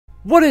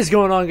What is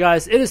going on,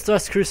 guys? It is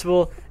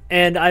Crucible,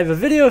 and I have a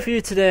video for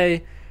you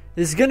today.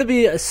 This is going to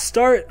be a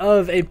start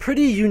of a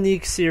pretty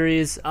unique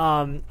series.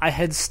 I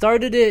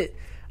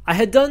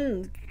had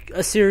done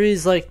a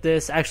series like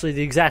this, actually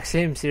the exact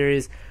same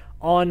series,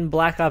 on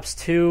Black Ops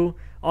 2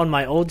 on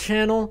my old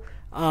channel,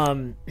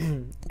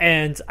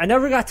 and I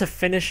never got to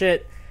finish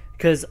it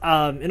because,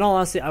 in all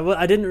honesty,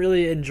 I didn't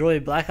really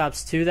enjoy Black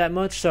Ops 2 that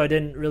much, so I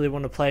didn't really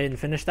want to play and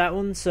finish that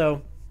one.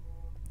 So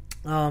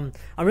I'm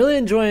really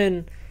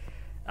enjoying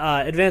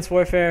Advanced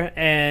Warfare,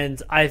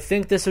 and I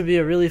think this would be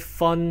a really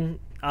fun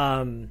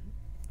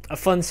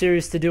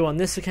series to do on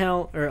this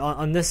account, or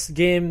on this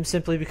game,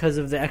 simply because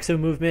of the exo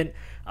movement.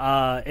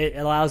 It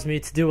allows me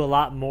to do a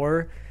lot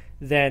more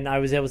than I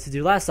was able to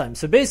do last time.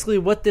 So basically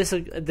what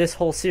this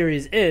whole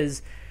series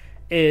is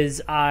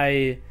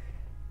I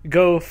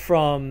go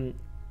from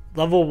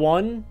level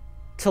 1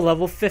 to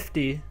level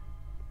 50.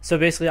 So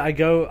basically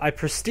I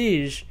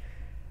prestige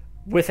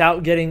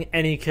without getting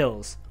any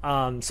kills.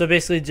 So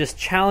basically just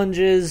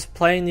challenges,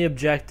 playing the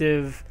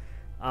objective.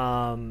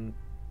 I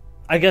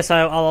guess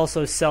I'll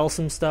also sell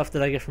some stuff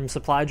that I get from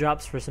supply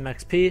drops for some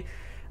XP.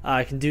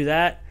 I can do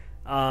that.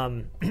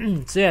 So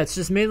yeah, it's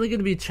just mainly going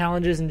to be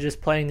challenges and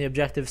just playing the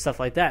objective, stuff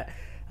like that.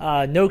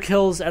 No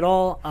kills at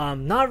all.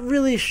 Not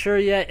really sure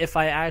yet if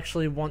I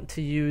actually want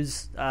to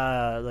use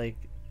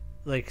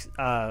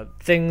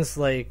things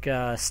like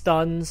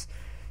stuns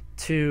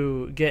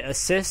to get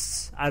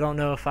assists. I don't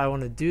know if I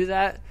want to do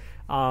that.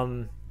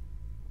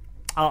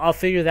 I'll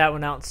figure that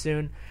one out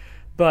soon.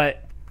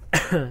 But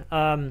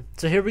so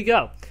here we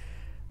go.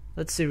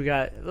 Let's see.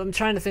 I'm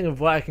trying to think of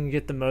what I can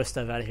get the most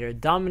of out of here.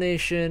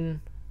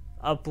 Domination,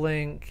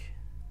 uplink.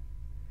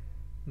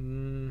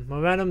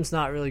 Momentum's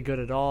not really good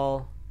at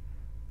all.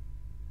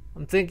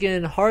 I'm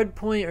thinking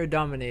hardpoint or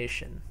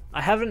domination.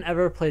 I haven't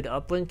ever played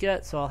uplink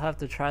yet, so I'll have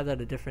to try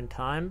that a different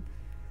time.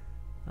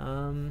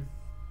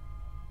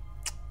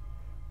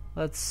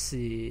 Let's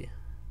see.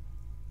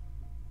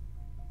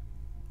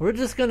 We're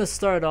just gonna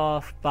start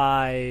off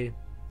by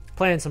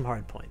playing some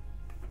hardpoint.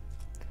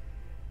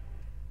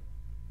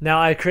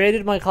 Now, I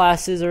created my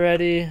classes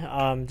already.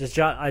 I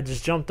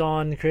just jumped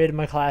on, created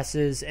my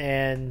classes,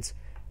 and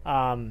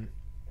I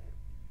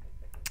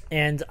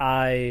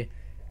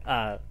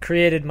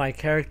created my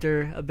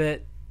character a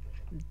bit.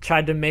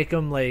 Tried to make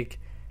him like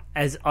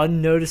as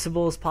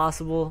unnoticeable as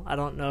possible. I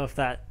don't know if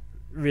that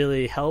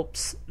really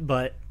helps,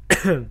 but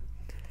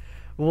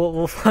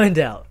we'll find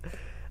out.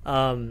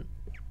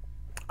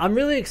 I'm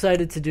really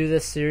excited to do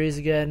this series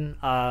again.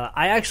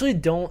 I actually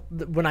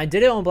when I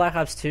did it on Black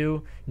Ops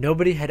 2,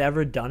 nobody had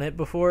ever done it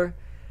before.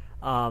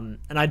 And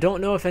I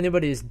don't know if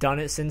anybody's done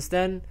it since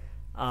then.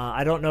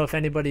 I don't know if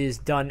anybody's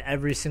done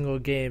every single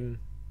game.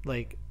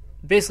 Like,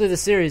 basically the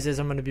series is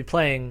I'm going to be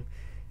playing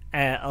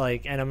and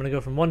I'm going to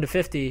go from 1 to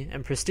 50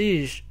 and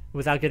prestige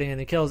without getting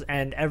any kills,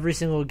 and every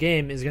single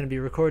game is going to be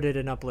recorded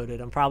and uploaded.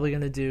 I'm probably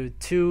going to do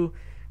 2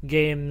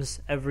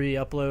 games every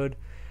upload.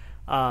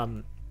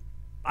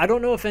 I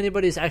don't know if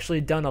anybody's actually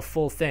done a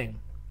full thing.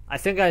 I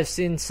think I've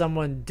seen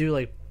someone do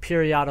like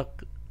periodic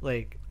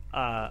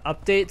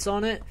updates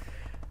on it,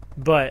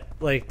 but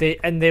like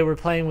they were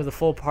playing with a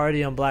full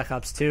party on Black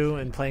Ops 2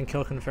 and playing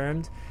Kill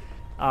Confirmed,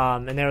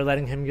 and they were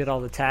letting him get all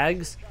the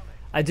tags.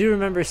 I do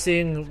remember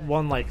seeing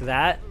one like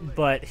that,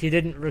 but he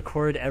didn't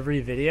record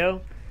every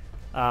video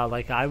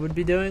like I would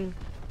be doing.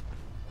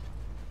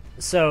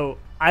 So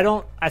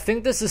I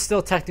think this is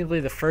still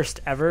technically the first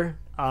ever.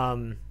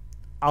 I'll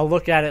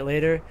look at it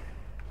later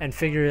and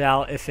figure it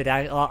out if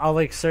I'll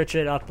like search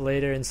it up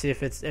later and see if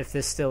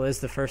this still is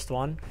the first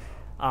one,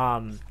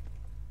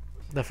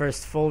 the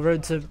first full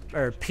road to,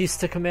 or piece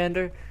to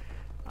commander.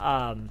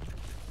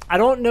 I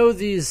don't know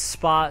these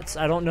spots.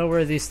 I don't know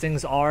where these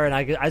things are, and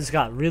I just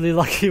got really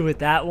lucky with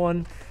that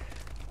one.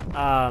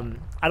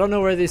 I don't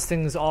know where these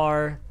things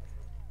are.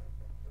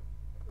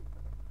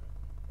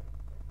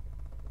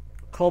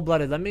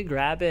 Cold-blooded. Let me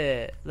grab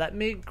it.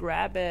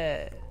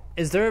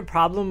 Is there a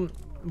problem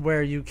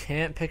where you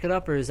can't pick it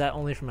up, or is that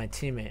only for my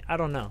teammate? I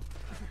don't know.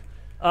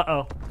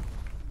 Uh-oh.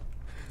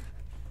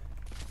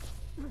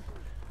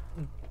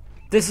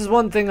 This is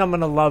one thing I'm going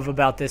to love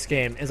about this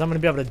game, is I'm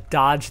going to be able to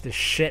dodge the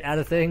shit out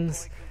of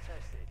things.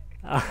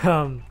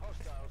 I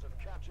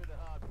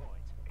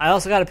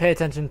also got to pay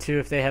attention to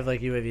if they have like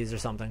UAVs or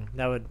something.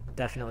 That would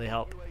definitely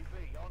help.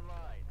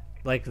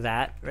 Like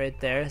that right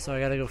there. So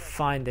I got to go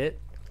find it.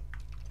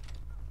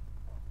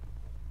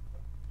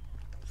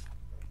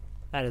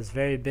 That is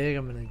very big.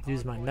 I'm going to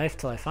use my knife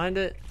till I find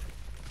it.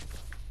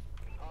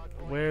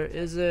 Where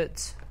is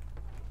it?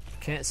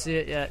 Can't see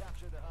it yet.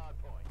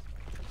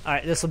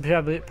 Alright, this will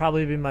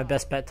probably be my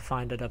best bet to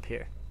find it up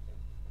here.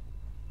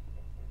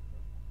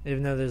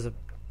 Even though there's a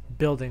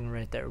building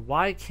right there.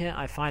 Why can't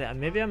I find it?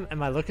 Maybe am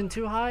I looking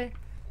too high?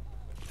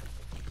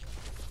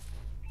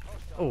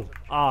 Oh,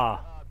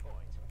 I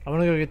want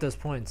to go get those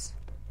points.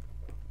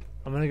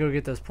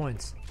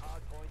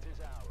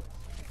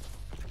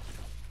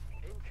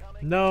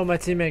 No, my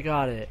teammate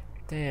got it.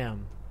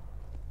 Damn.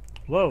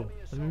 Whoa,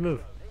 let me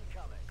move.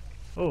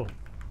 Oh.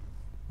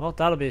 Well,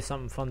 that'll be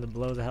something fun to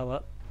blow the hell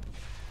up.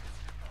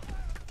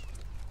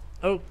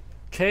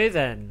 Okay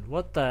then.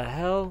 What the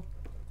hell?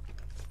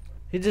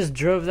 He just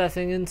drove that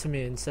thing into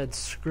me and said,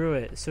 screw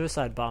it.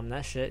 Suicide bomb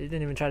that shit. He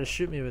didn't even try to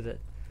shoot me with it.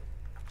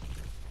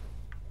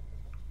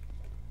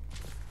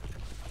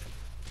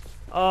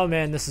 Oh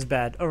man, this is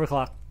bad.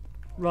 Overclock.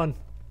 Run.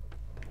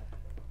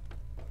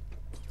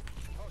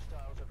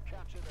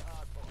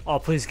 Oh,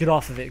 please get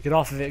off of it. Get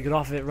off of it. Get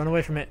off of it. Run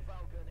away from it.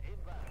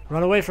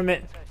 Run away from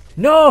it.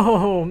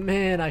 No,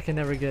 man, I can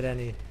never get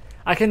any.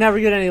 I can never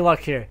get any luck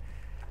here.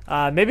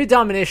 Maybe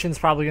domination's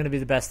probably going to be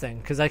the best thing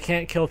because I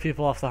can't kill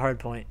people off the hard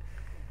point.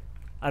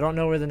 I don't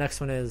know where the next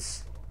one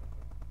is.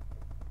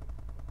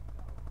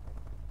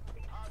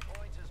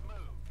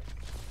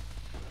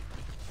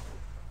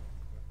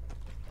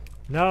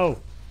 No.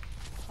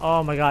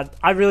 Oh my god.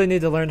 I really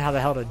need to learn how the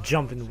hell to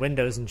jump in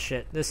windows and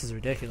shit. This is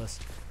ridiculous.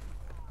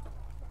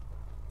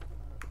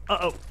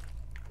 Uh-oh.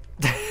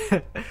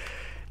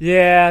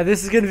 Yeah,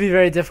 this is going to be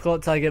very difficult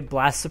until I get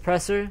Blast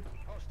Suppressor.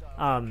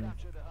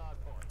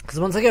 Because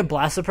once I get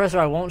Blast Suppressor,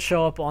 I won't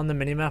show up on the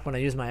minimap when I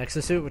use my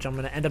exosuit, which I'm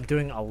going to end up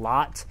doing a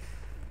lot.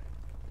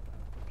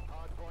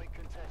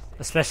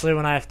 Especially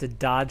when I have to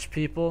dodge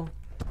people.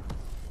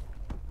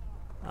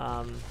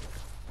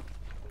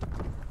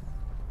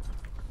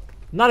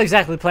 Not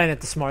exactly playing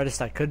it the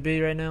smartest I could be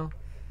right now.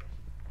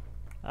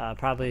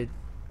 Probably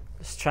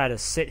just try to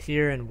sit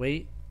here and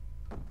wait.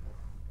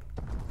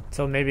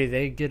 So maybe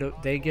they get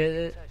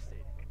it.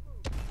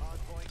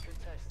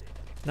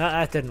 No,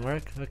 that didn't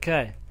work.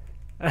 Okay.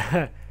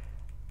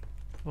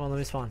 Well, let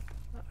me spawn.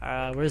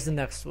 Where's the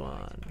next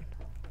one?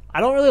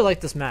 I don't really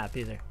like this map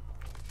either.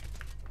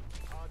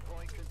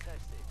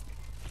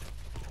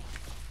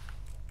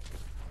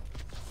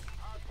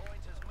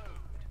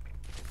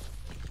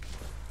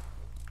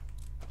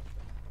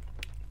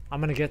 I'm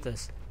gonna get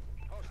this.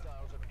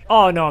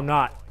 Oh, no, I'm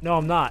not. No,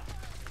 I'm not.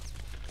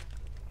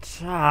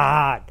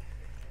 God.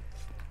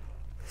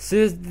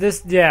 See,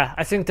 this, yeah,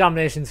 I think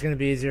domination is going to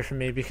be easier for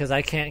me because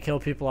I can't kill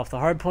people off the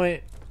hard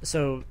point,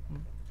 so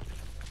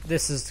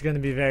this is going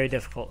to be very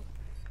difficult.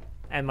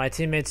 And my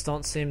teammates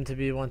don't seem to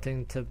be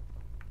wanting to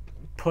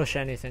push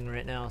anything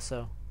right now,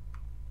 so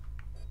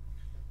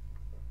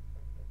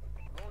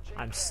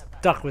I'm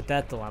stuck with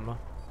that dilemma.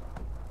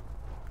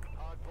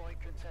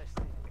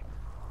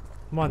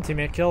 Come on,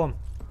 teammate, kill him.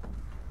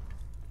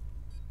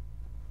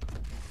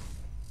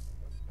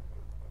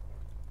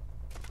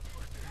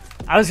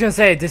 I was gonna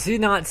say, does he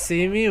not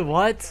see me?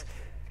 What?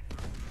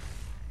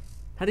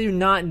 How do you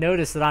not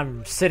notice that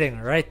I'm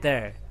sitting right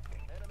there?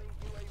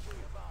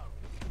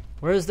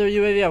 Where's their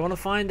UAV? I want to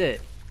find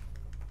it.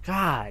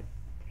 God.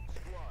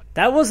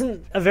 That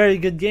wasn't a very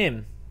good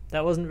game.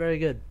 That wasn't very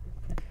good.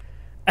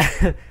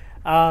 So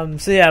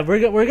yeah,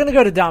 we're gonna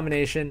go to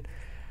domination.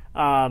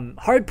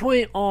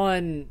 Hardpoint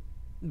on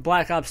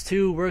Black Ops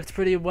 2 worked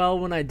pretty well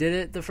when I did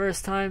it the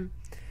first time,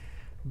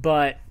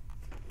 but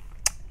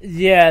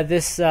yeah,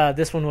 this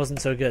one wasn't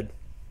so good.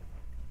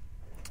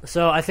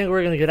 So I think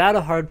we're gonna get out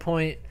of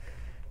hardpoint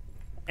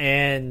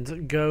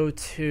and go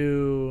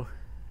to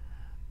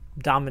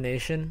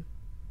domination,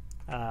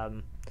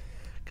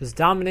 because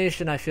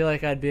domination, I feel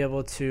like I'd be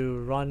able to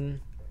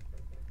run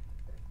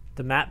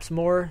the maps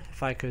more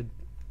if I could.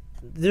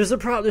 There's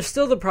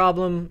still the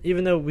problem,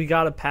 even though we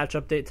got a patch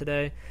update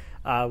today,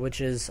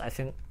 which is, I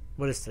think,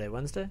 what is today?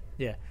 Wednesday?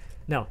 Yeah.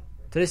 No,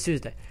 today's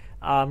Tuesday.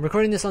 I'm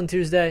recording this on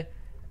Tuesday,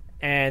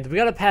 and we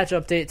got a patch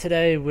update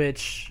today,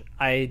 which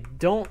I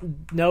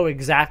don't know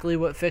exactly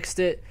what fixed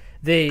it.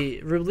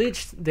 They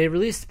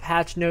released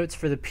patch notes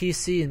for the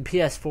PC and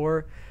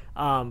PS4,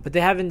 but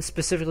they haven't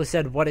specifically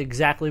said what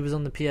exactly was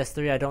on the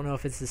PS3. I don't know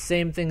if it's the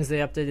same things they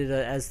updated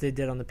as they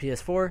did on the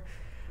PS4.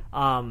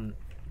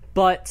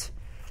 But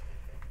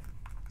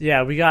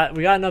yeah, we got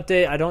an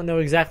update. I don't know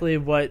exactly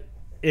what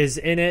is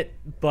in it,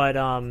 but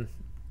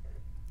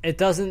it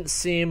doesn't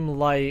seem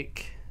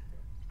like,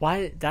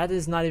 why that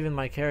is not even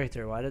my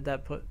character. Why did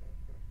that put?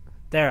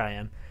 There I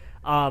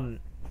am.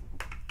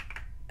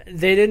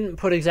 They didn't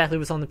put exactly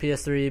what's on the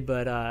PS3,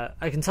 but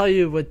I can tell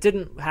you what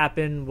didn't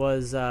happen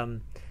was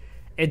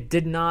it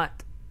did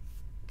not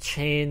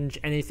change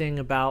anything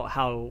about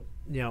how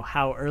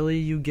early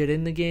you get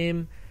in the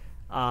game.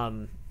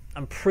 I'm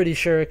pretty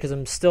sure, because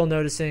I'm still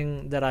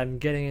noticing that I'm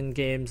getting in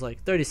games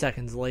like 30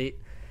 seconds late,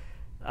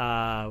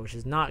 which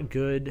is not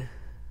good.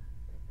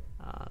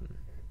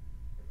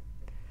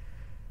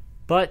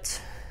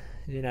 But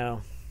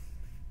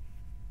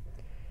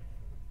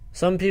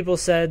some people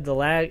said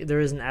there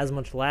isn't as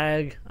much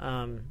lag.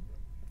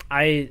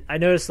 I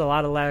noticed a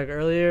lot of lag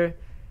earlier.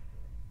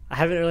 I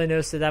haven't really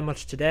noticed it that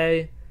much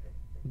today,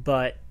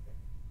 but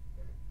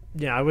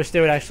I wish they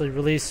would actually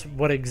release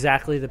what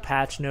exactly the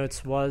patch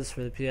notes was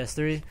for the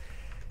PS3.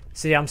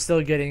 See, I'm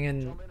still getting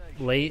in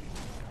late.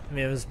 I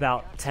mean, it was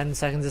about 10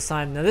 seconds this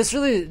time. Now,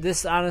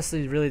 this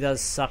honestly really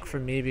does suck for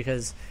me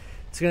because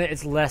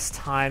it's less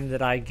time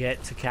that I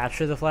get to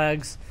capture the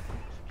flags,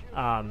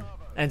 and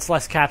it's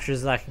less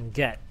captures that I can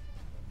get.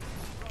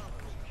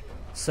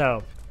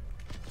 So,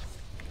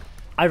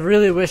 I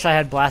really wish I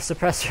had Blast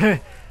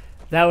Suppressor.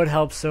 That would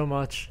help so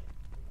much.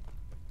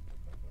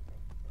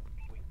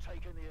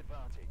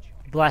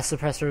 Blast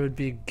suppressor would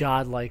be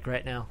godlike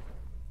right now.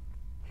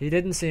 He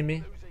didn't see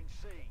me.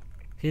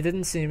 He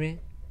didn't see me.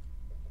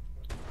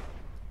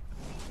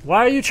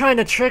 Why are you trying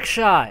to trick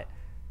shot?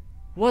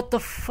 What the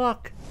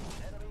fuck?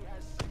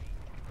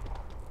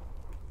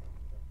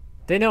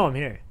 They know I'm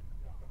here.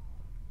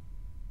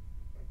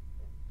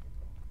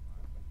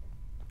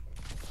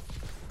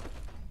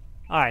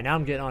 Alright, now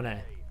I'm getting on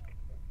A.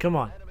 Come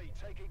on.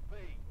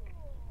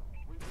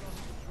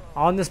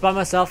 On this by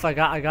myself, I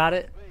got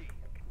it.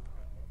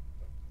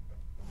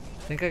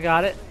 I think I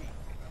got it.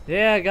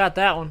 Yeah, I got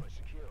that one.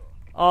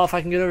 Oh, if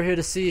I can get over here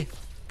to C.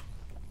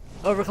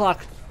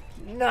 Overclock.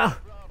 No.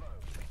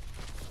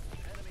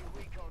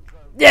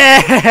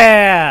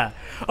 Yeah!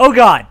 Oh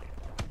god.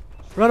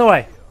 Run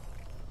away.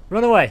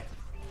 Run away.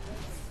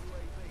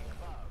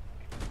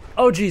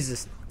 Oh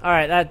Jesus.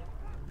 Alright, that...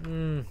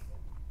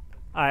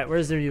 Alright,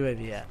 where's their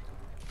UAV at?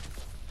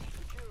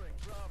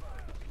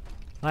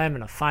 I am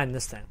gonna find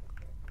this thing.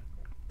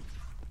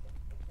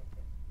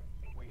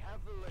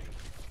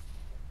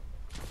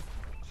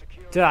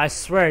 Dude, I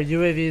swear,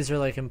 UAVs are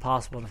like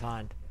impossible to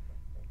find.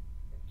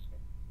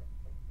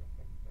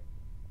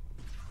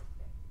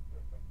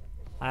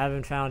 I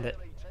haven't found it.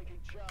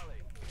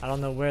 I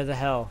don't know where the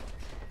hell.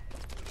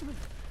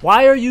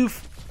 Why are you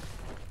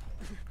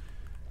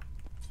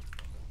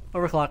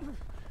overclock?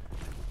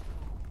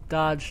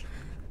 Dodge.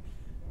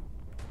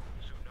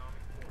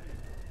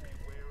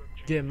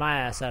 Get my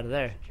ass out of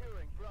there.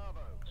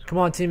 Come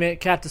on, teammate.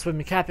 Cap this with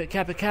me. Cap it,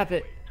 cap it, cap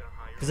it.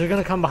 Because they're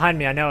going to come behind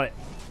me. I know it.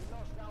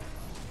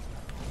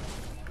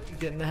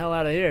 Getting the hell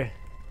out of here.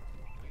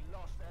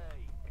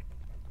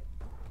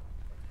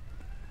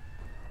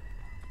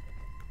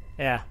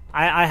 Yeah,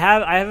 I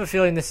have a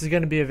feeling this is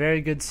going to be a very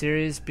good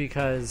series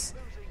because...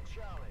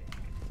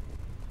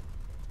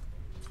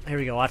 Here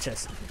we go, watch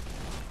this.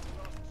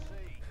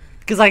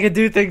 Because I can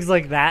do things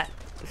like that.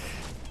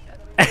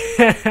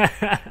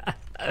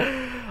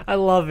 I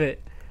love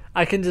it.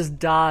 I can just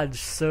dodge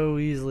so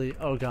easily.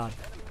 Oh god.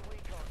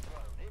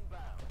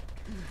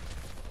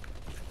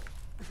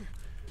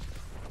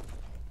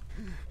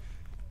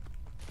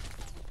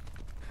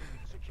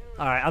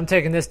 Alright, I'm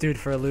taking this dude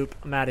for a loop.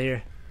 I'm out of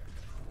here.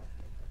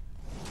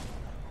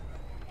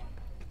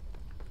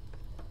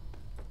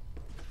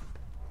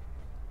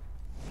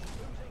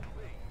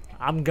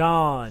 I'm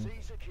gone.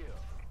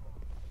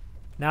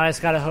 Now I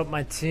just gotta hope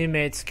my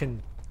teammates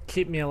can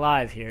keep me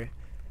alive here.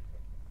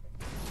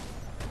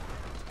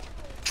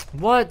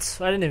 What?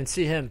 I didn't even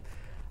see him.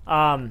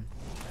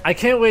 I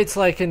can't wait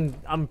till I can...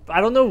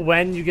 I don't know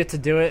when you get to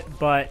do it,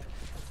 but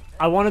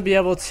I want to be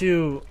able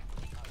to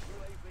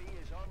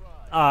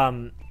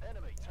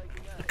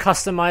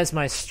customize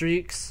my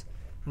streaks,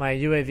 my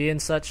UAV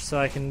and such, so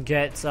I can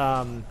get...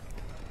 Come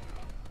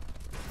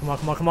on,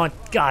 come on, come on.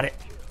 Got it.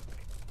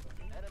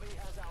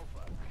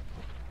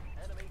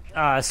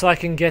 So I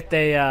can get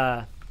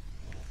the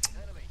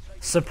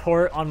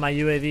support on my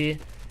UAV.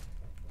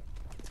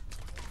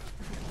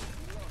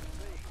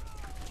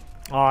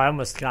 Oh, I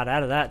almost got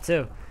out of that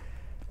too.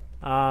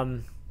 Why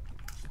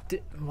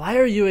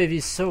are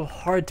UAVs so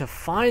hard to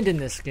find in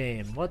this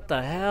game? What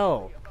the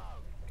hell?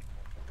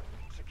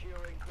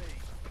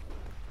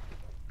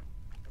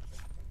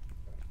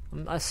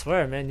 I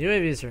swear, man,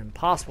 UAVs are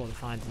impossible to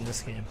find in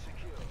this game.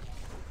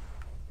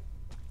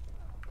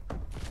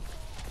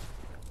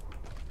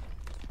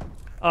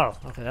 Oh,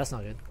 okay, that's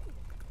not good.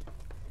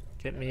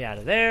 Get me out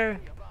of there.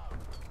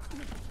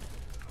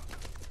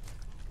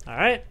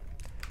 Alright.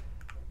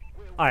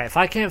 Alright, if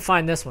I can't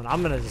find this one,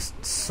 I'm gonna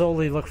just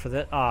solely look for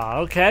this.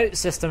 Oh, okay.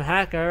 System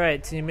hack.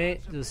 Alright,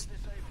 teammate. Just...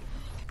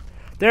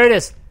 There it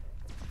is.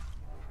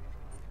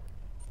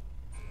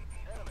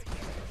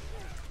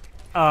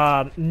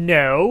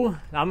 No.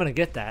 I'm gonna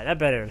get that. That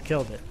better have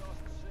killed it.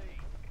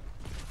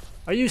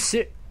 Are you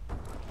serious?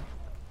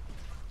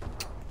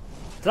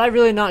 Did I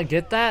really not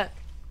get that?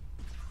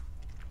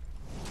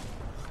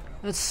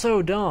 That's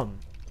so dumb.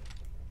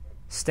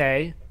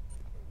 Stay.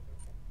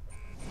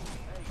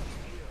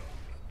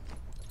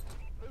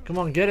 Come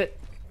on, get it.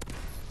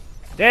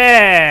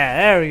 Yeah,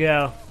 there we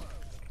go.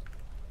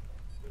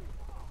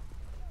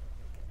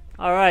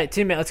 Alright,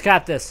 teammate, let's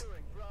cap this.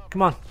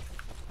 Come on.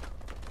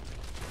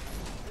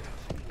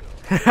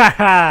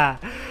 I'm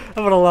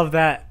gonna love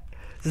that.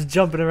 Just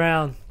jumping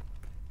around.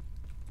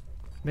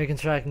 Making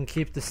sure I can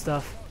keep the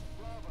stuff.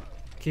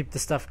 Keep the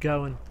stuff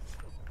going.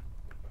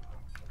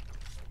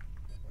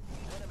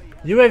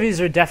 UAVs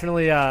are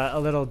definitely a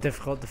little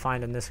difficult to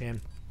find in this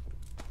game.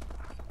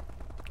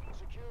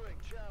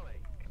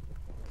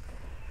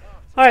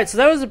 Alright, so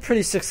that was a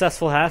pretty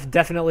successful half.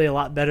 Definitely a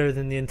lot better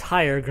than the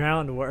entire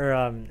ground war,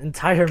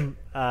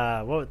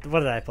 what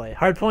did I play?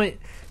 Hardpoint?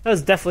 That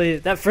was definitely,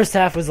 that first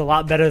half was a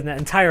lot better than that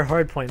entire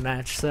hardpoint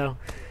match, so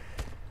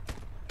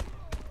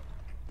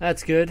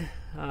that's good.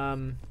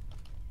 So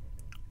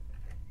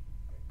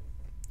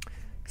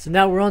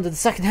now we're on to the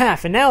second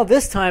half, and now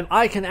this time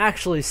I can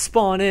actually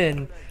spawn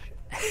in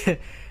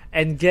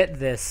and get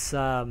this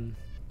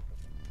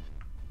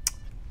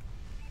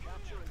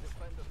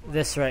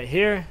this right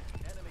here.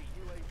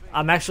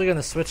 I'm actually going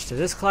to switch to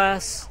this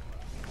class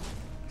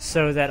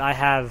so that I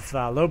have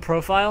low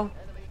profile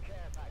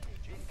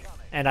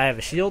and I have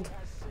a shield.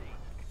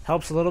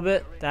 Helps a little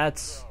bit.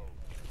 That's...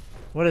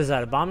 What is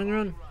that, a bombing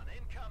run?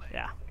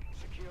 Yeah.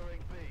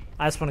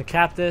 I just want to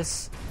cap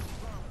this.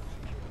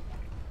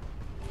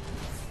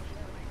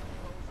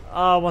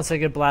 Once I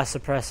get blast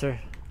suppressor.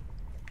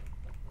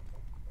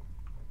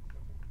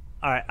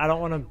 Alright, I don't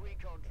want to...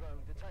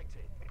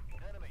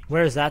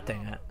 Where's that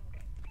thing at?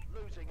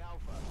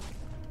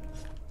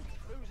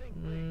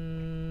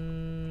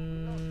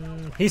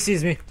 He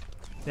sees me.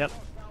 Yep.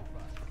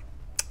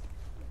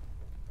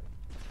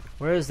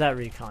 Where is that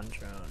recon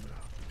drone?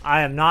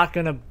 I am not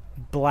going to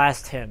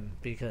blast him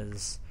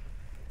because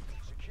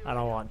I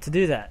don't want to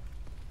do that.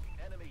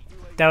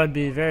 That would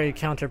be very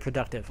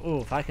counterproductive.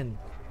 Ooh, if I can...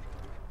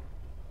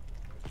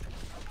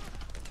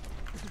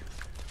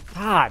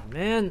 God,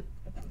 man.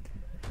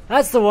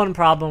 That's the one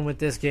problem with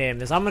this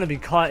game, is I'm going to be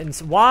caught in...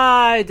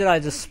 Why did I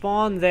just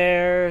spawn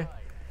there?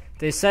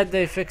 They said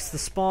they fixed the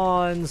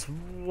spawns.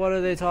 What are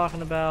they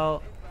talking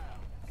about?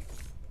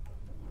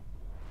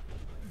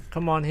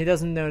 Come on, he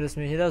doesn't notice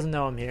me. He doesn't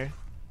know I'm here.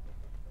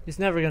 He's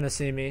never going to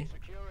see me.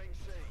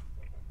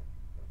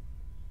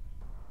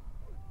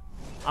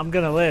 I'm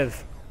going to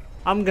live.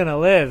 I'm going to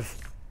live.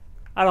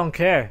 I don't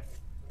care.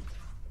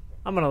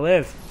 I'm going to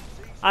live.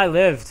 I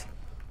lived.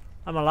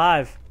 I'm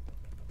alive.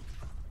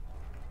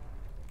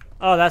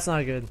 Oh, that's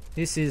not good.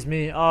 He sees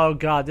me. Oh,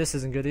 God, this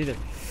isn't good either.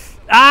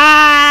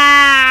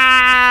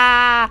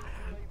 Ah!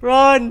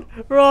 Run!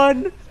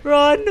 Run!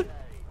 Run!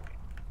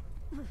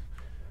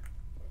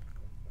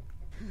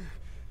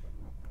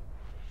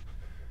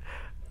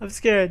 I'm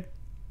scared.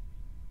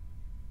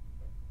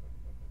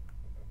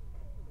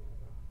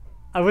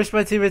 I wish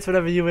my teammates would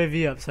have a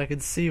UAV up so I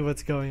could see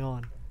what's going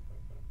on.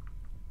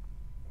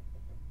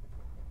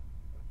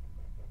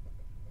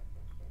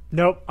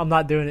 Nope, I'm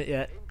not doing it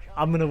yet.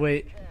 I'm gonna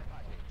wait.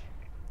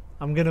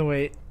 I'm gonna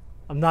wait.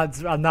 I'm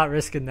not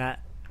risking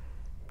that.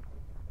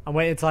 I'm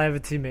waiting until I have a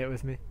teammate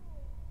with me.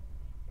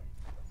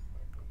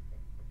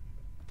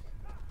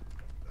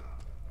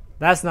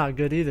 That's not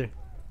good either.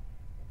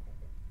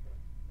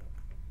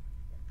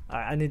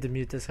 Alright, I need to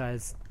mute this guy.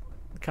 It's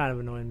kind of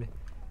annoying me.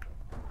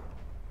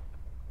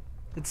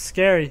 It's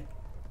scary.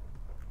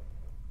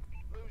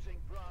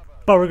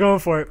 But we're going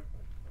for it.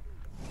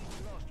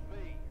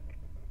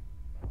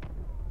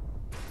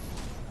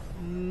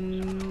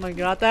 I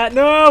got that.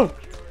 No!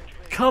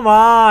 Come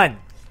on!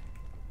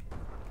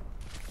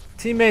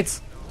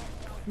 Teammates,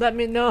 let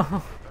me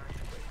know.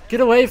 Get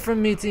away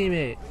from me,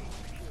 teammate.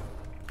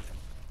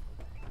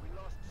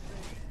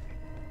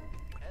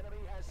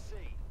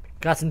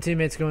 Got some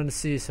teammates going to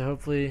C, so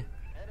hopefully...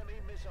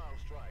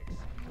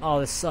 Oh,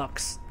 this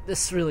sucks.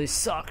 This really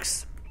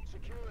sucks.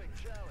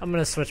 I'm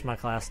gonna switch my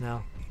class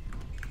now.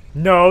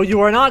 No,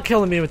 you are not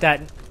killing me with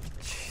that.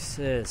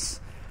 Jesus.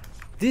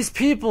 These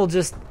people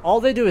just... All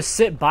they do is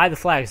sit by the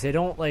flags. They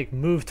don't, like,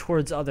 move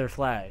towards other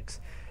flags.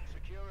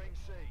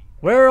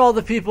 Where are all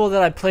the people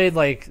that I played,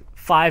 like,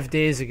 5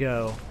 days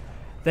ago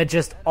that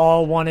just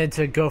all wanted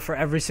to go for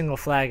every single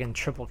flag and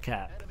triple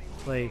cap?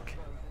 Like...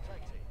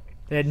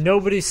 They had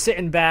nobody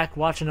sitting back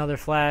watching other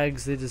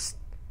flags. They just...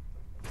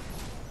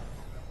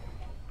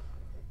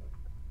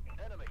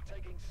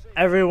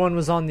 Everyone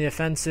was on the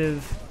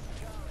offensive.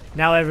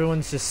 Now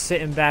everyone's just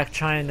sitting back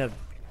trying to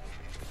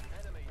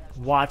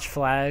watch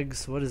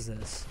flags. What is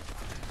this?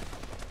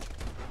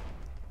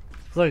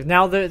 Look,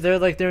 now they're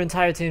like their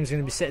entire team's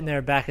gonna be sitting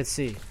there back at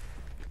C.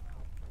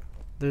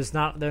 They're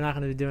not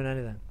gonna be doing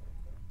anything.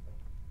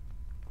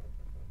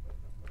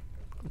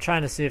 I'm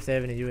trying to see if they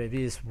have any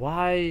UAVs.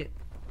 Why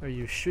are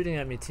you shooting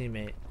at me,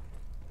 teammate?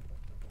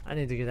 I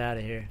need to get out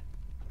of here.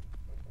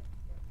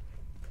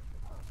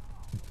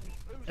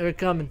 They're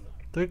coming.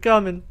 They're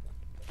coming.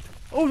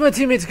 Oh, my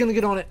teammate's gonna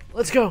get on it.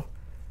 Let's go.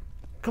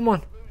 Come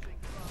on.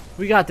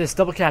 We got this.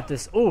 Double cap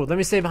this. Oh, let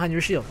me stay behind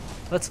your shield.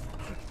 Let's...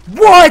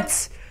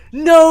 What?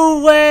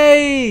 No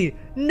way!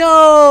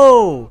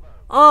 No!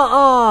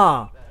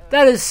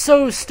 That is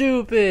so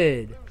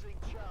stupid.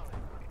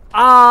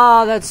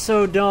 Ah, that's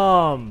so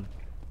dumb.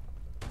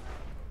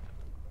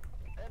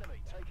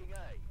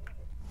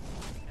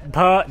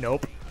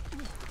 Nope.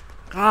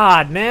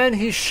 God, man,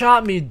 he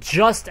shot me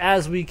just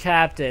as we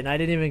capped it, and I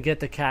didn't even get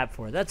the cap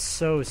for it. That's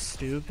so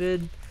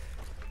stupid.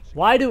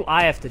 Why do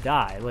I have to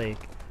die? Like,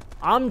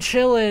 I'm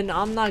chilling,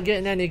 I'm not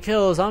getting any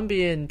kills, I'm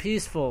being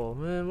peaceful.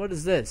 Man, what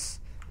is this?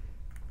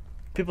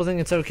 People think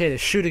it's okay to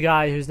shoot a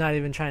guy who's not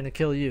even trying to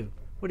kill you.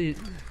 What do you...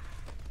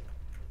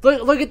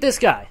 Look at this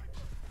guy.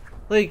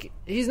 Like,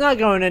 he's not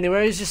going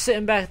anywhere, he's just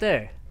sitting back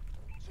there.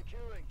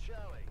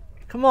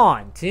 Come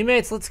on,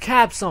 teammates, let's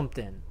cap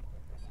something.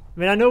 I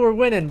mean, I know we're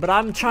winning, but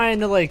I'm trying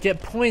to, like,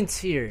 get points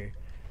here.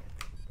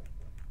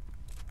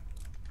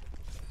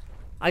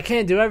 I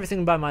can't do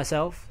everything by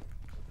myself.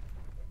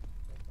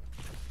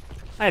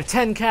 I have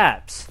 10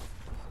 caps.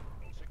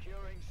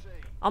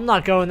 I'm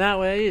not going that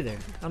way either.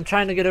 I'm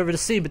trying to get over to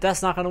C, but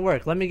that's not going to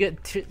work. Let me get...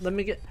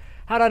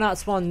 How did I not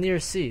spawn near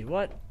C?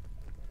 What?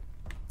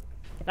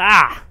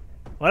 Ah!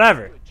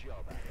 Whatever.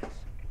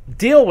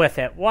 Deal with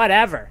it.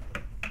 Whatever.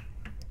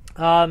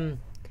 I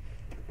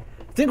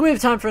think we have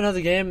time for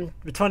another game.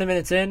 We're 20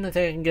 minutes in. I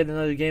think I can get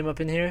another game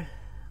up in here.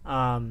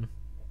 That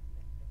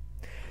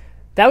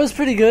was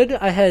pretty good.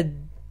 I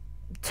had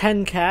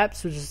 10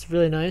 caps, which is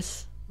really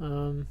nice.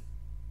 I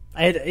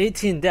had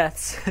 18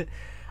 deaths.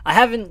 I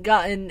haven't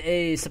gotten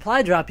a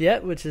supply drop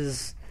yet, which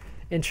is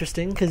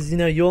interesting because,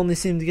 you only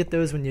seem to get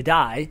those when you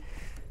die.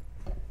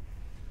 I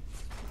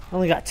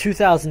only got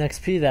 2,000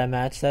 XP that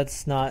match.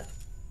 That's not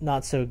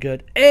so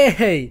good.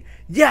 Hey!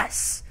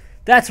 Yes!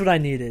 That's what I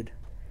needed.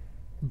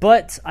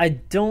 But I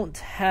don't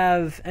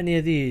have any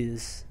of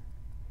these.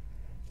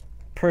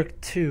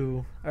 Perk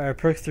 2, or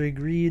Perk 3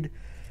 Greed.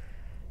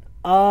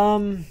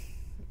 I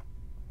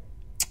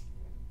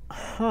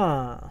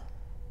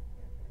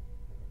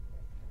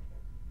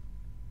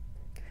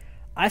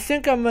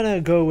think I'm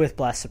gonna go with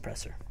Blast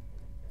Suppressor.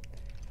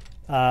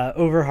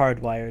 Over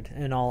Hardwired,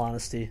 in all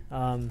honesty.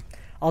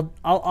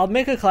 I'll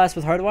make a class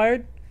with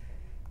Hardwired.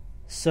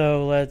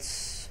 So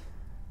let's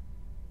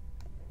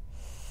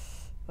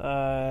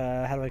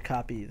how do I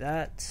copy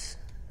that?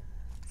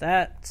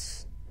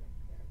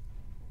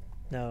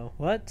 No,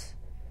 what?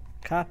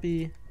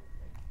 Copy,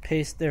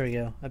 paste, there we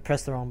go. I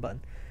pressed the wrong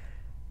button.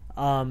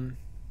 And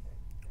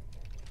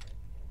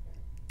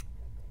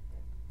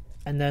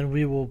then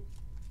we will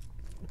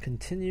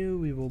continue.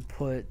 We will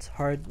put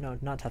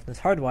not toughness,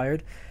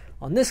 Hardwired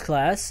on this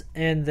class,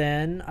 and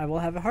then I will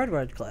have a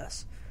Hardwired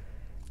class.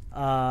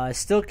 I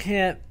still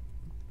can't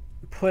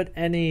put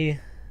any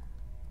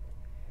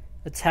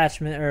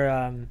attachment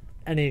or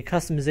any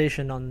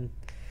customization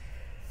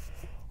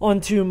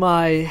onto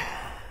my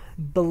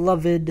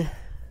beloved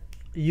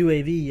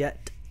UAV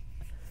yet.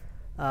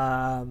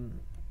 I'm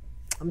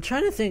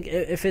trying to think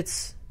if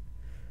it's,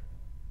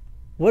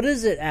 what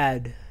does it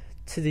add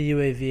to the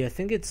UAV? I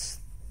think it's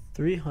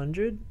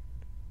 300.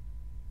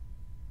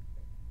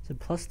 Is it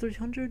plus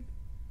 300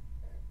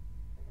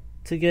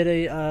 to get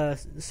a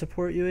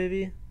support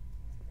UAV?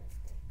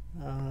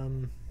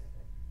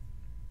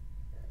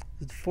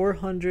 It's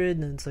 400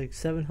 and it's like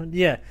 700.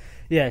 Yeah,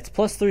 it's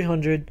plus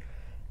 300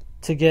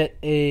 to get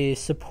a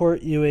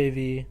support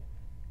UAV.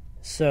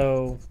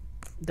 So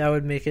that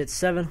would make it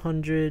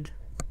 700.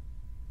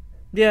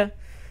 Yeah,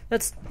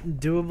 that's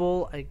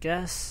doable, I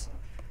guess.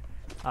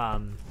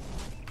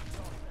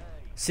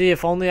 See,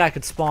 if only I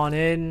could spawn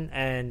in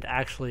and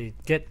actually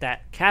get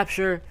that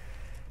capture,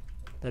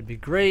 that'd be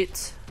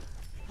great.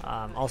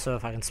 Also,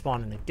 if I can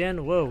spawn in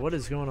again. Whoa, what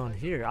is going on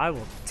here? I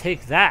will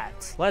take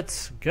that.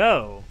 Let's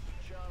go.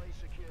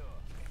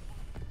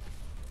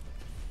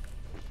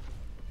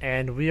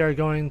 And we are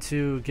going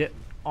to get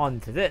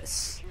onto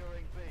this.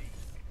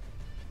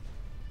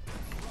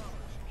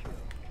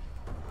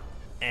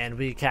 And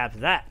we cap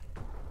that.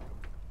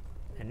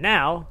 And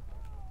now,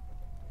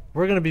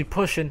 we're going to be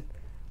pushing.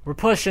 We're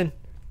pushing.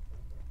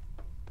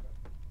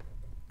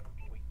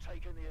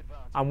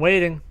 I'm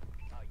waiting.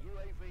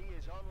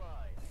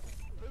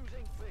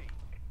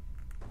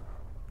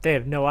 They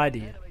have no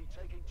idea.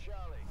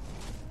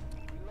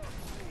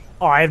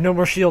 Oh, I have no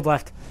more shield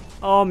left.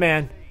 Oh,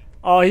 man.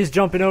 Oh, he's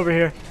jumping over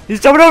here.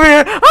 He's jumping over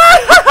here.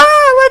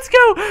 Ah, let's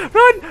go.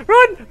 Run,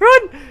 run,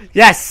 run.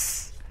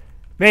 Yes.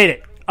 Made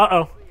it.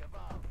 Uh-oh.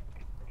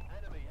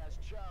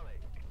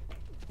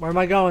 Where am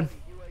I going?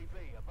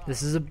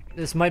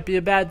 This might be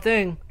a bad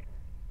thing.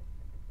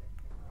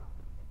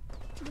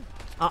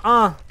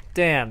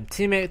 Damn.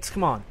 Teammates,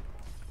 come on.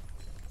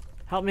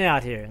 Help me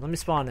out here. Let me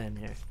spawn in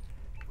here.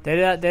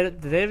 Did they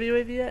have a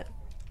UAV yet?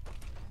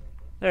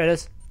 There it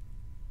is.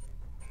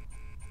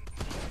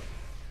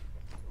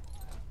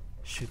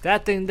 Shoot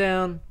that thing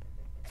down.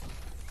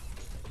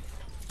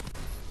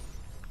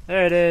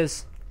 There it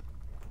is.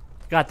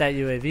 Got that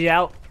UAV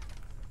out.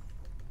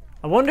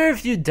 I wonder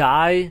if you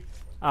die,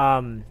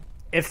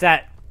 if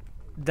that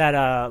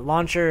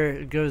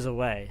launcher goes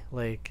away.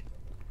 Like,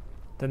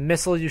 the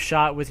missile you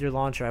shot with your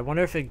launcher. I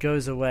wonder if it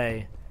goes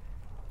away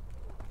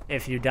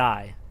if you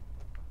die.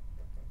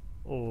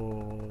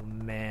 Oh,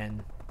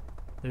 man.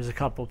 There's a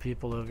couple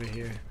people over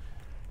here.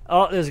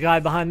 Oh, there's a guy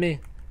behind me.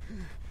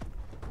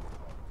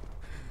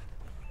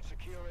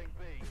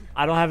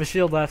 I don't have a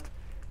shield left.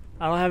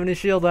 I don't have any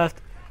shield left.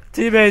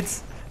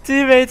 Teammates!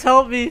 Teammates,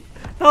 help me!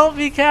 Help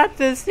me cap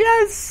this!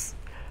 Yes!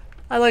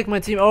 I like my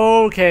team.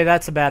 Oh, okay,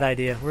 that's a bad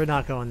idea. We're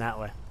not going that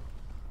way.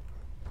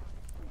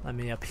 Let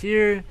me up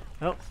here.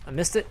 Oh, I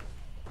missed it.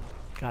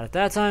 Got it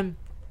that time.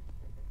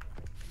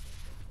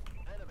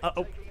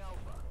 Uh-oh.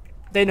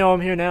 They know I'm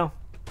here now.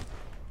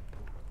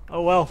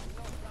 Oh, well.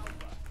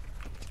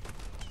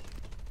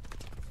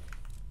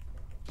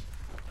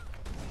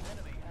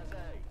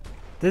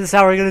 This is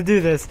how we're gonna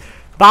do this.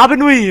 Bob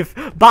and weave!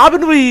 Bob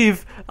and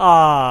weave!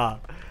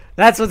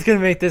 That's what's gonna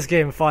make this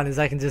game fun, is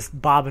I can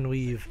just bob and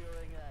weave.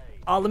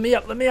 Oh, let me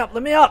up, let me up,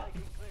 let me up!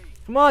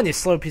 Come on, you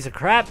slow piece of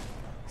crap.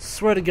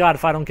 Swear to God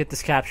if I don't get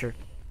this capture.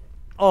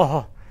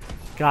 Oh,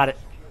 got it.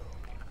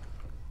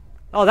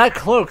 Oh, that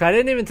cloak, I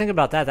didn't even think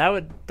about that.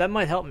 That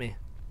might help me.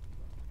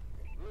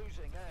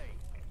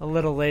 A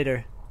little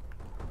later.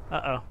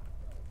 Uh-oh.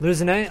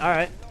 Losing A?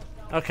 Alright.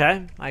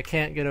 Okay, I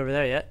can't get over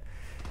there yet.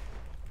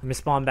 Let me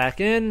spawn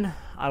back in.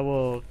 I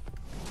will...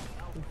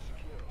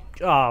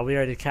 Oh, we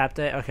already capped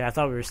it. Okay, I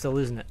thought we were still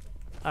losing it.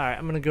 Alright,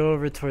 I'm going to go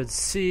over towards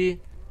C.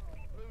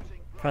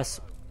 Press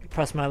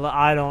my...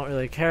 I don't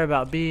really care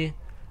about B.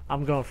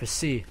 I'm going for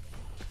C.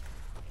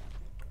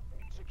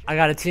 I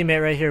got a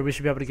teammate right here. We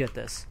should be able to get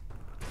this.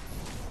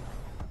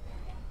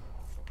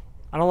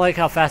 I don't like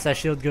how fast that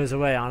shield goes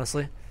away,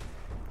 honestly.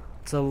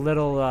 It's a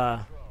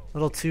little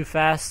too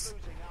fast.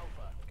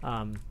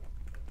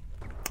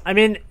 I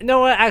mean, you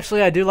know what?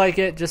 Actually, I do like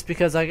it just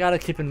because I gotta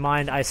keep in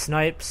mind I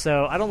snipe,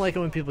 so I don't like it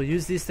when people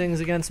use these things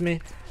against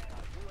me.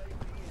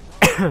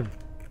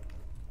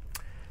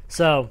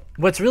 So,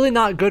 what's really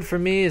not good for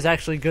me is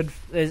actually good.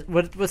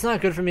 What's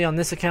not good for me on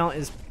this account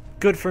is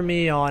good for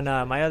me on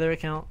my other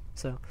account.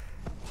 So,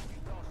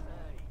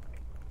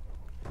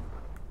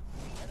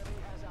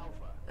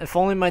 if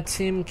only my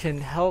team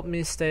can help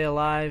me stay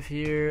alive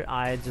here.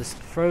 I just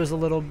froze a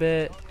little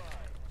bit.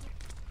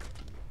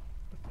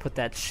 Put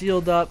that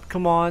shield up.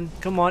 Come on.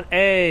 Come on.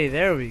 Hey,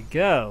 there we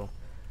go.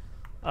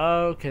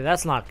 Okay,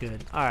 that's not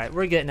good. Alright,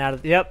 we're getting out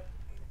of... Yep.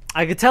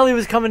 I could tell he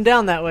was coming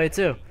down that way,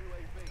 too.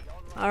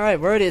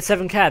 Alright, we're already at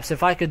 7 caps.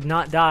 If I could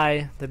not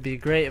die, that'd be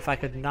great. If I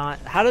could not...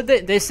 How did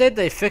they... They said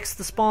they fixed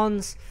the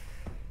spawns.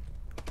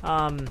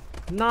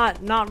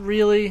 Not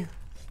really.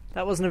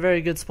 That wasn't a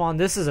very good spawn.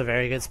 This is a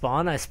very good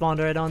spawn. I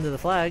spawned right onto the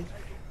flag.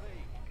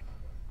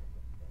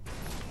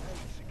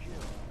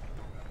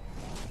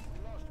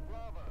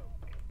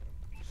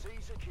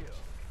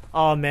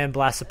 Oh man,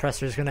 Blast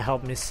Suppressor is going to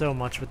help me so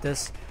much with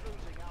this.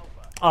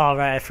 Oh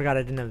right, I forgot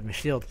I didn't have my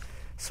shield.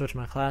 Switch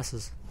my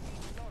classes.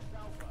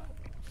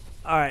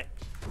 Alright,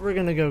 we're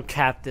going to go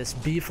cap this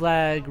B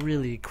flag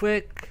really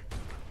quick.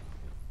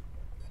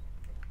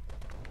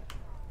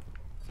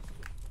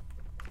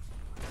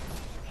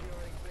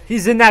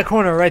 He's in that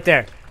corner right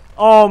there.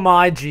 Oh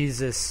my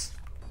Jesus.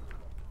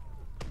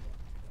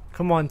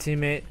 Come on,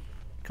 teammate.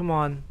 Come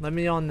on, let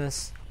me on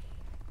this.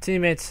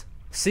 Teammates,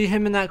 see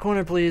him in that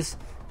corner, please.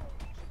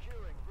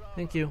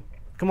 Thank you.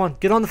 Come on,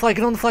 get on the flag,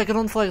 get on the flag, get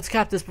on the flag. Let's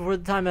cap this before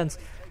the time ends.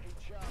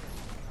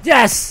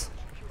 Yes!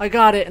 I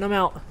got it, and I'm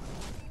out.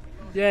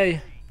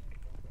 Yay.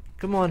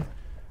 Come on.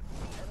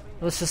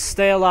 Let's just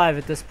stay alive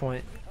at this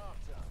point.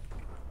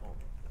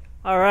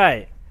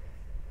 Alright.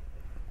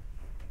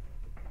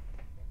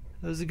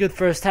 That was a good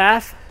first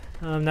half.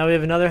 Now we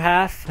have another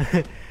half.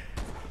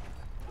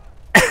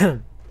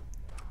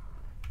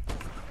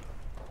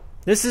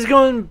 This is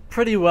going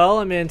pretty well.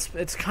 I mean,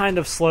 it's kind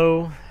of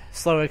slow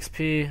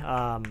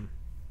XP.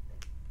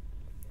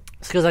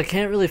 It's because I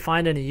can't really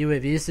find any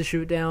UAVs to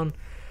shoot down.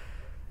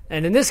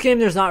 And in this game,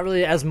 there's not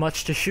really as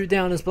much to shoot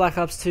down as Black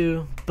Ops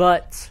 2,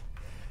 but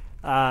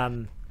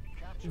the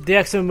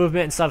exo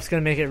movement and stuff is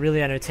going to make it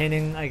really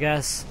entertaining, I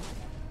guess.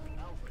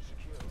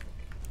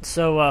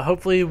 So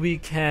hopefully we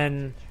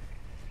can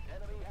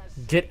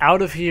get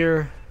out of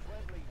here,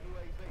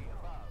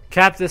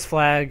 cap this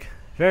flag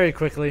very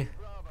quickly.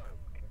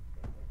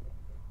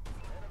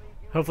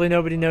 Hopefully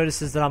nobody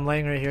notices that I'm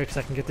laying right here because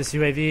I can get this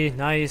UAV.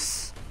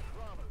 Nice.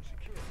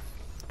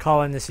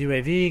 Call in this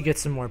UAV, get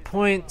some more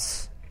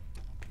points.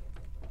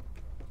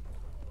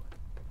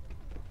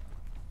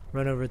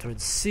 Run over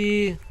towards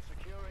C.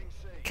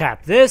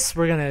 Cap this.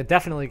 We're going to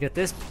definitely get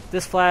this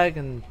flag,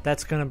 and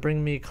that's going to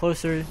bring me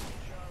closer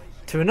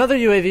to another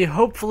UAV.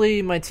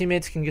 Hopefully my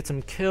teammates can get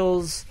some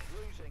kills,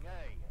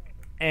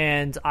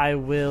 and I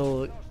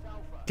will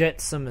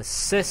get some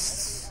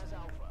assists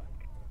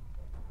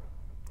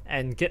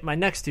and get my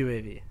next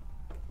UAV.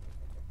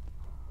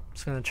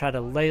 Just going to try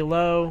to lay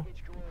low,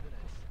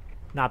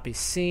 not be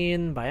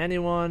seen by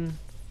anyone.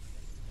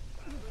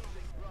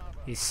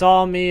 He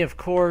saw me, of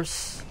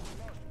course.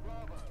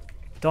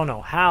 Don't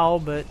know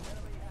how, but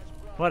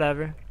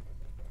whatever.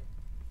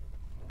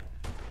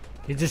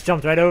 He just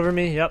jumped right over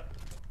me. Yep.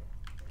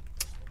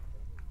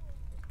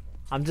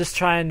 I'm just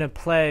trying to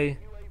play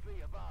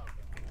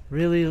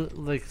really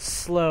like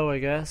slow, I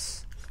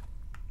guess.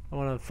 I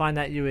want to find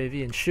that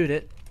UAV and shoot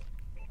it.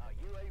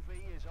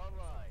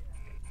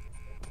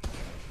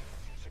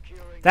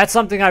 That's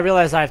something I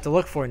realize I have to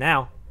look for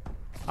now.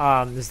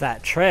 Is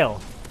that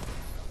trail.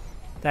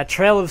 That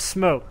trail of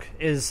smoke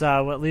is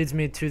what leads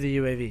me to the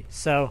UAV.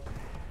 So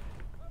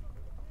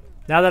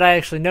now that I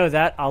actually know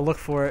that, I'll look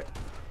for it.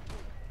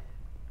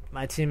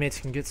 My teammates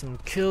can get some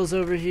kills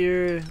over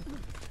here.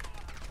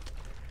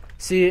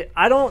 See,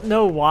 I don't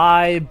know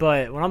why,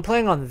 but when I'm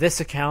playing on this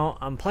account,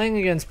 I'm playing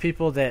against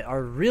people that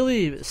are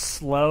really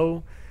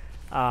slow.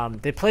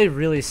 They play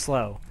really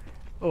slow.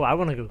 Oh, I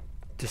want to go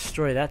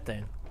destroy that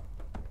thing.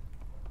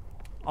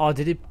 Oh,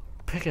 did he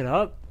pick it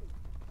up?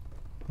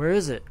 Where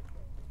is it?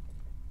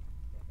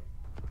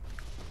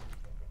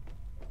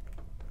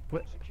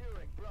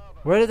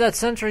 Where did that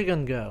sentry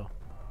gun go?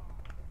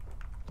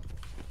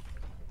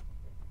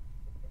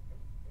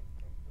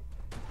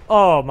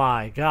 Oh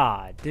my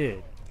god,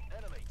 dude.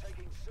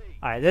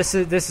 Alright, this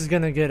is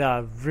gonna get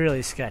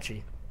really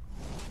sketchy.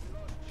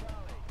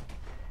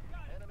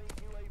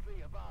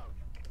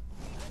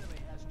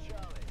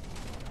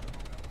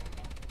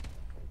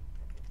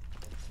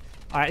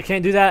 Alright, I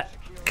can't do that.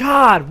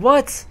 God,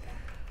 what?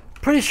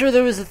 Pretty sure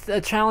there was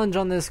a challenge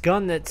on this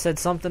gun that said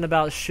something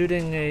about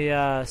shooting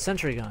a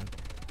sentry gun.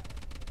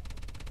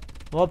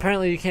 Well,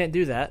 apparently you can't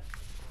do that.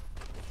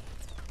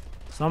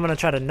 So I'm going to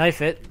try to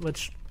knife it,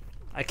 which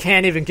I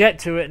can't even get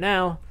to it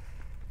now.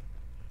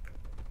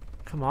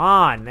 Come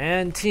on,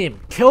 man. Team,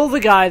 kill the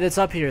guy that's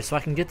up here so I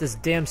can get this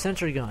damn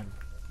sentry gun.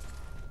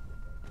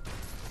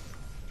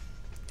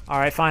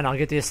 Alright, fine. I'll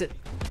get the assist.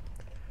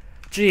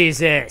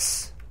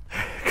 Jesus.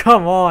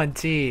 Come on,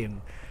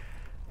 team.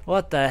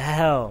 What the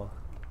hell?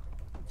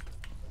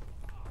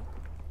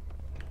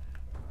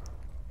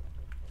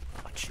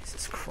 Oh,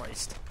 Jesus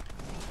Christ.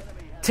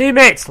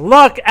 Teammates,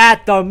 look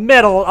at the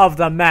middle of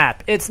the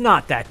map. It's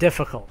not that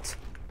difficult.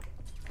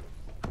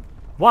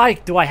 Why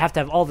do I have to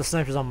have all the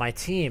snipers on my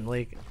team?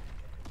 Like,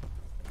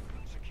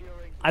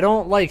 I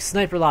don't like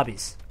sniper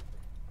lobbies.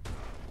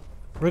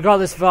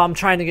 Regardless if I'm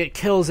trying to get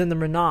kills in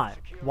them or not.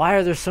 Why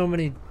are there so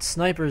many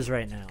snipers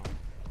right now?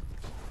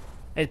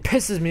 It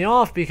pisses me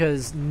off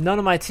because none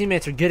of my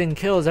teammates are getting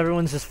kills.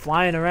 Everyone's just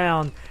flying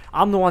around.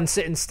 I'm the one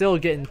sitting still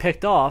getting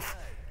picked off.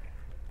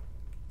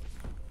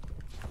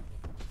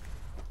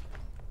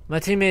 My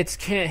teammates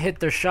can't hit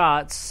their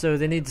shots, so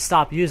they need to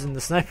stop using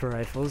the sniper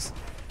rifles.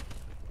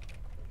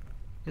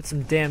 Get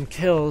some damn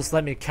kills,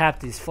 let me cap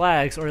these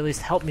flags, or at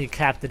least help me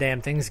cap the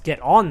damn things.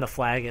 Get on the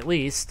flag at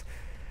least.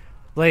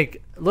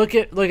 Like, look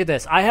at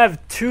this. I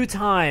have 2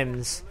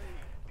 times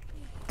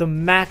the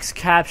max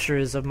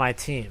captures of my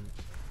team.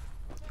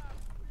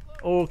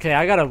 Okay,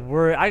 I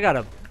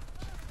gotta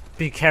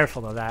be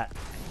careful of that.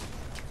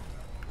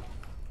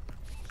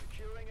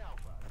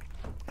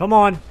 Come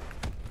on.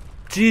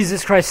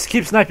 Jesus Christ,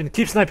 keep sniping,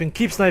 keep sniping,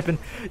 keep sniping.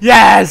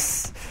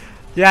 Yes!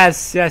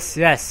 Yes, yes,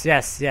 yes,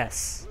 yes,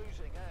 yes.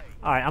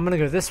 Alright, I'm gonna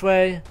go this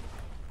way.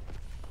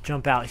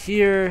 Jump out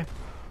here.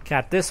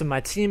 Cap this with my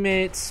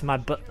teammates.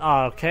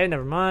 Oh, okay,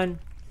 never mind.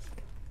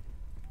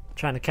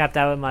 Trying to cap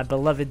that with my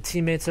beloved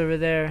teammates over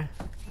there.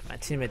 My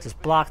teammate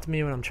just blocked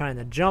me when I'm trying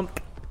to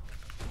jump.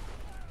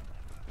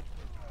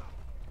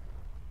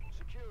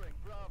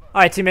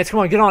 Alright, teammates,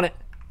 come on, get on it.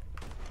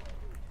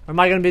 Or am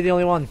I gonna be the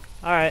only one?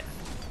 Alright.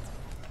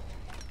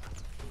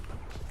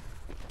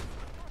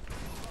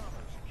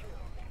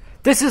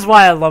 This is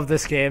why I love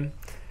this game.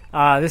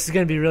 This is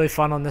going to be really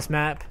fun on this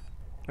map.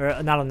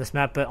 Or, not on this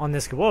map, but on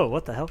this... Whoa,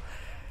 what the hell?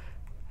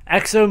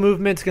 Exo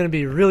movement's going to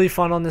be really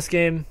fun on this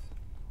game.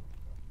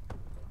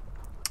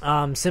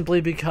 Simply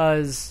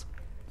because,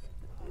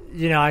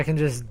 you know, I can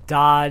just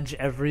dodge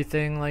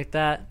everything like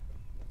that.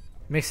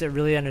 Makes it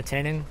really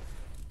entertaining.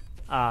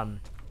 And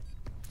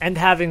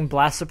having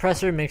blast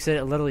suppressor makes it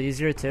a little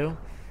easier too.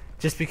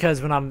 Just because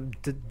when I'm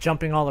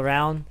jumping all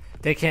around,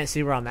 they can't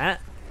see where I'm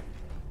at.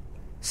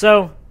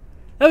 So...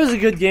 that was a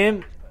good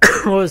game.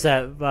 What was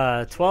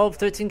that? 12,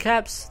 13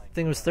 caps? I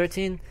think it was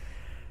 13.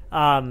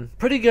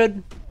 Pretty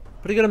good.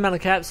 Pretty good amount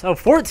of caps. Oh,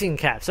 14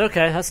 caps.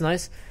 Okay, that's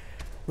nice.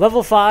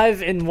 Level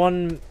 5 in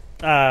one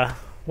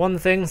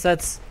thing. So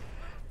that's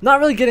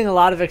not really getting a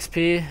lot of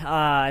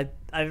XP.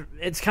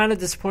 It's kind of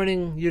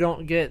disappointing you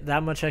don't get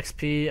that much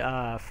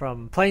XP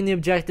from playing the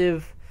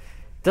objective.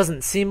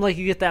 Doesn't seem like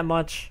you get that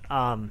much.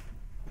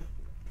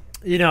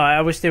 You know,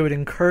 I wish they would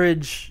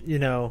encourage, you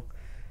know,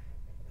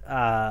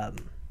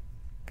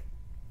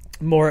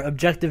 more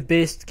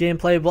objective-based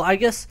gameplay. Well, I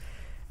guess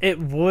it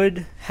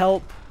would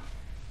help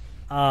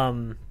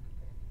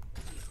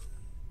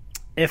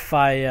if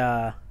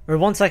I or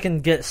once I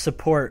can get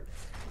support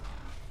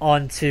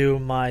onto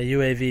my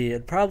UAV.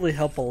 It'd probably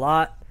help a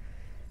lot.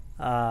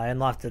 I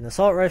unlocked an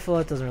assault rifle.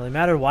 It doesn't really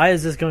matter. Why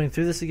is this going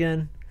through this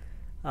again?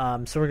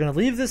 So we're gonna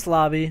leave this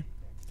lobby,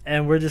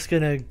 and we're just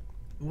gonna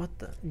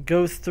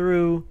go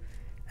through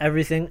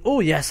everything.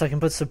 Oh yes, I can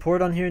put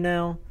support on here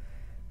now.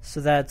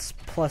 So that's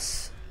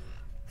plus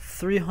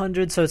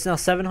 300, so it's now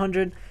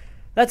 700.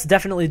 That's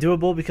definitely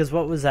doable because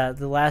what was that?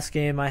 The last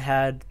game I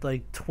had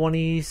like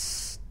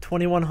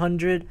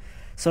 2100.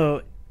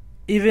 So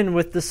even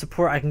with the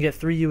support, I can get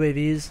 3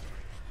 UAVs,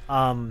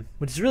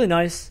 which is really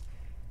nice.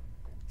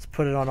 Let's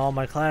put it on all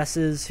my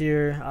classes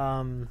here.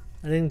 I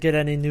didn't get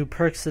any new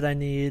perks that I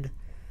need.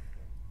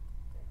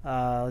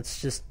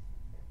 Let's just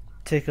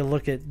take a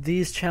look at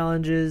these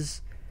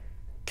challenges.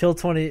 Kill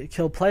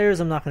players.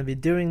 I'm not going to be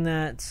doing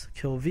that.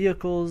 Kill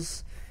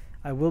vehicles.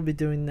 I will be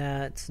doing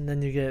that. And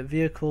then you get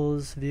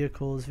vehicles,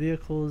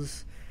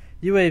 UAVs,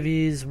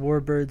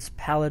 warbirds,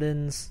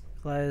 paladins,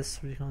 Goliaths,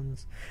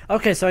 recons.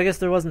 Okay, so I guess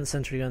there wasn't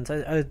sentry guns.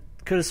 I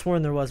could have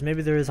sworn there was.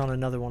 Maybe there is on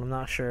another one. I'm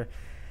not sure.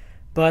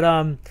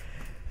 But,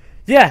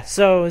 yeah,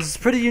 so it's a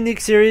pretty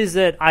unique series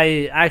that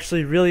I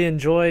actually really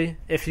enjoy.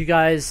 If you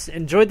guys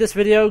enjoyed this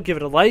video, give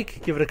it a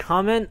like, give it a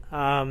comment.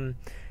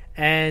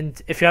 And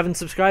if you haven't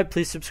subscribed,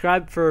 please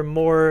subscribe for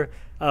more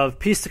of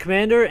Peace to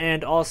Commander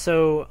and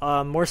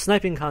also more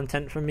sniping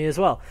content from me as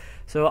well.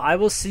 So I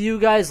will see you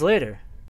guys later.